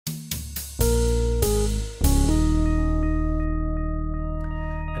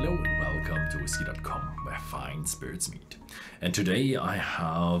fine spirits meet. And today I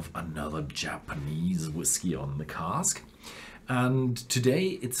have another Japanese whiskey on the cask. And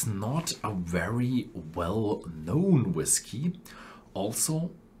today it's not a very well-known whiskey.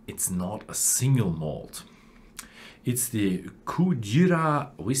 Also, it's not a single malt. It's the Kujira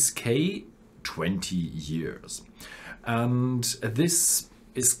Whiskey 20 years. And this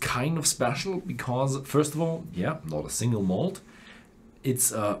is kind of special because, first of all, yeah, not a single malt.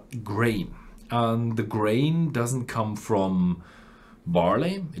 It's a grain. And the grain doesn't come from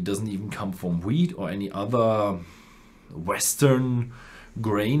barley. It doesn't even come from wheat or any other Western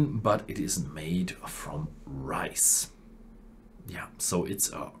grain, but it is made from rice. Yeah, so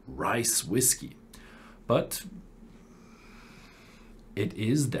it's a rice whiskey. But it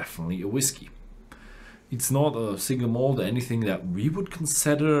is definitely a whiskey. It's not a single malt or anything that we would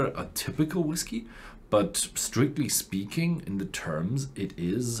consider a typical whiskey, but strictly speaking, in the terms, it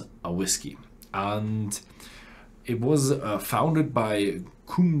is a whiskey. And it was founded by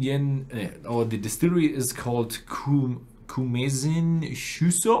or the distillery is called Kumezin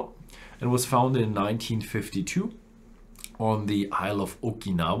Shuso, and was founded in 1952 on the Isle of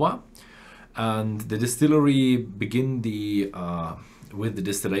Okinawa. And the distillery began with the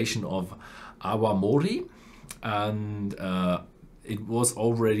distillation of awamori, and it was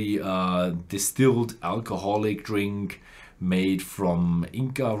already a distilled alcoholic drink made from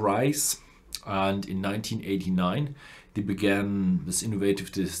Inca rice. And in 1989 this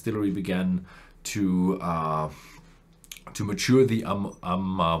innovative distillery began to mature the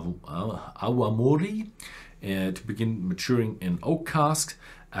awamori, to begin maturing in oak cask,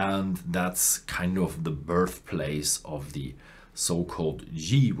 and that's kind of the birthplace of the so-called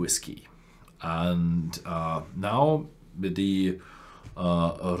G whiskey. And now the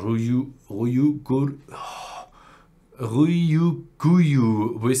Ryukyu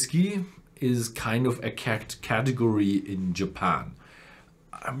whiskey is kind of a category in Japan.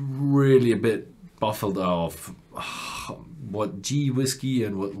 I'm really a bit baffled of what G whiskey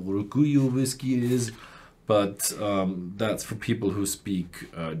and what Ryukyu whiskey is, but that's for people who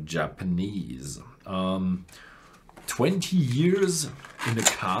speak Japanese. 20 years in a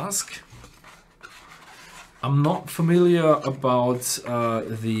cask. I'm not familiar about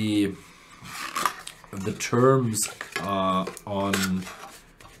the terms on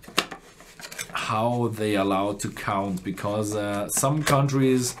how they allow to count, because some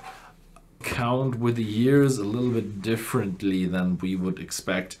countries count with the years a little bit differently than we would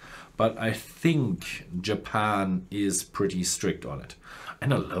expect, but I think Japan is pretty strict on it,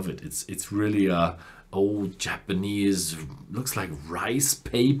 and I love it. It's really a old Japanese, looks like rice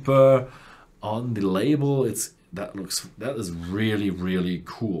paper on the label. That is really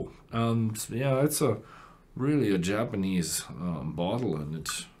cool. And yeah, it's really a Japanese bottle, and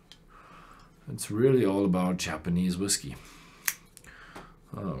it's really all about Japanese whiskey.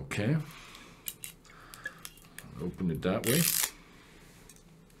 Okay, open it that way.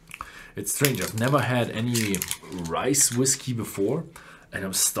 It's strange, I've never had any rice whiskey before, and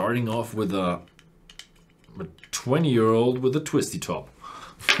I'm starting off with a 20-year-old with a twisty top.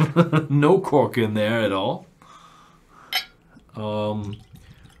 No cork in there at all.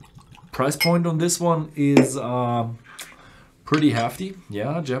 Price point on this one is pretty hefty.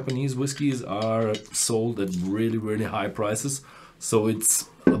 Yeah, Japanese whiskeys are sold at really high prices, so it's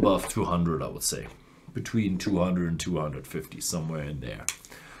above 200, I would say. Between 200 and 250, somewhere in there,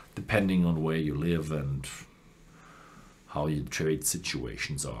 depending on where you live and how your trade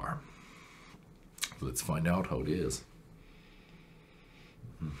situations are. Let's find out how it is.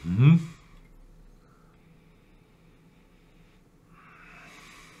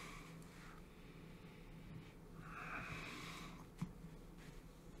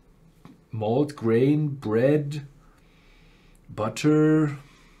 Malt, grain, bread, butter,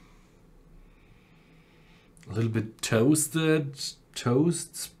 a little bit toasted,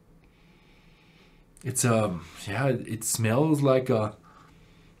 toast. It's yeah, it smells like a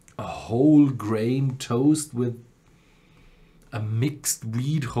whole grain toast with a mixed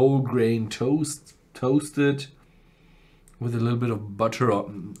wheat whole grain toasted with a little bit of butter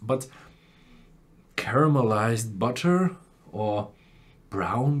on, but caramelized butter or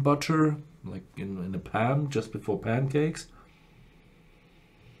brown butter, like in a pan just before pancakes.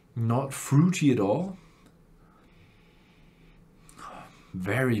 Not fruity at all.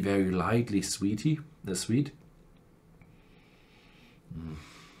 Very lightly sweet.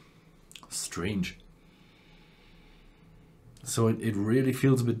 Strange. So it really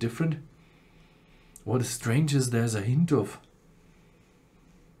feels a bit different. What is strange is there's a hint of,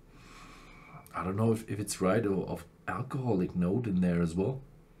 I don't know if it's right, of alcoholic note in there as well.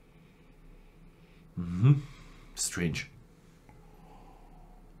 Strange.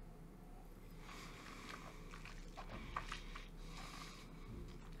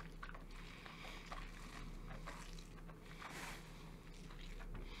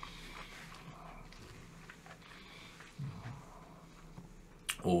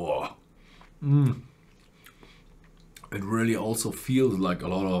 Oh, it really also feels like a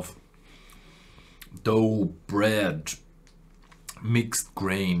lot of dough, bread, mixed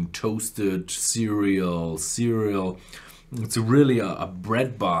grain, toasted cereal. It's really a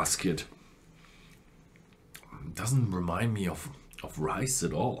bread basket. It doesn't remind me of rice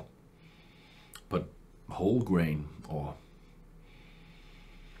at all, but whole grain or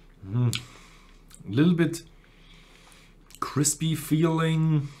a little bit crispy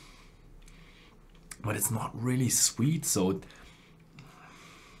feeling, but it's not really sweet. So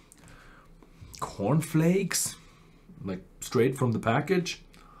cornflakes, like straight from the package.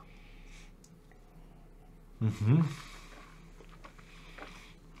 And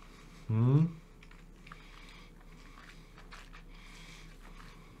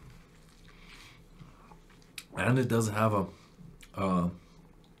it does have a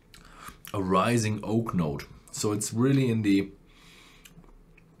rising oak note. So it's really in the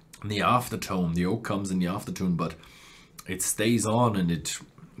aftertone. The oak comes in the aftertone, but it stays on and it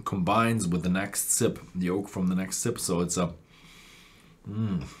combines with the next sip, the oak from the next sip. So it's a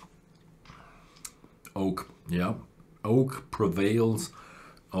oak, yeah. Oak prevails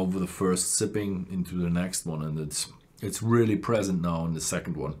over the first sipping into the next one, and it's really present now in the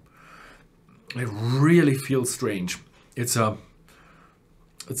second one. It really feels strange. It's a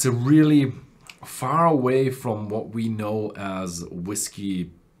really far away from what we know as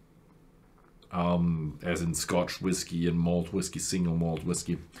whiskey, as in Scotch whiskey and malt whiskey, single malt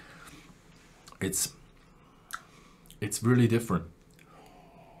whiskey. It's really different.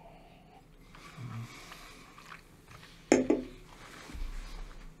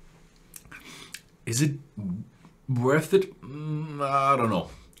 Is it worth it? I don't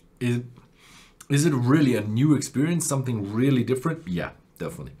know. Is it really a new experience? Something really different? Yeah,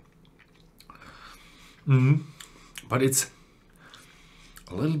 definitely. But it's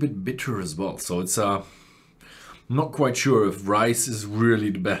a little bit bitter as well. So it's not quite sure if rice is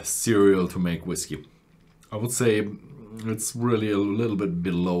really the best cereal to make whiskey. I would say it's really a little bit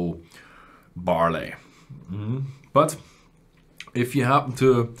below barley. But if you happen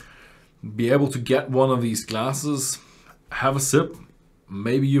to be able to get one of these glasses, have a sip,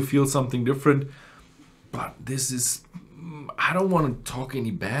 maybe you feel something different. But this is, I don't want to talk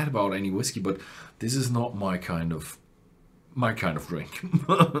any bad about any whiskey, but this is not my kind of drink.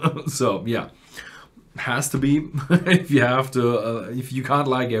 So yeah, has to be if you have to, if you can't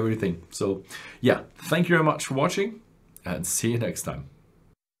like everything. So yeah, thank you very much for watching and see you next time.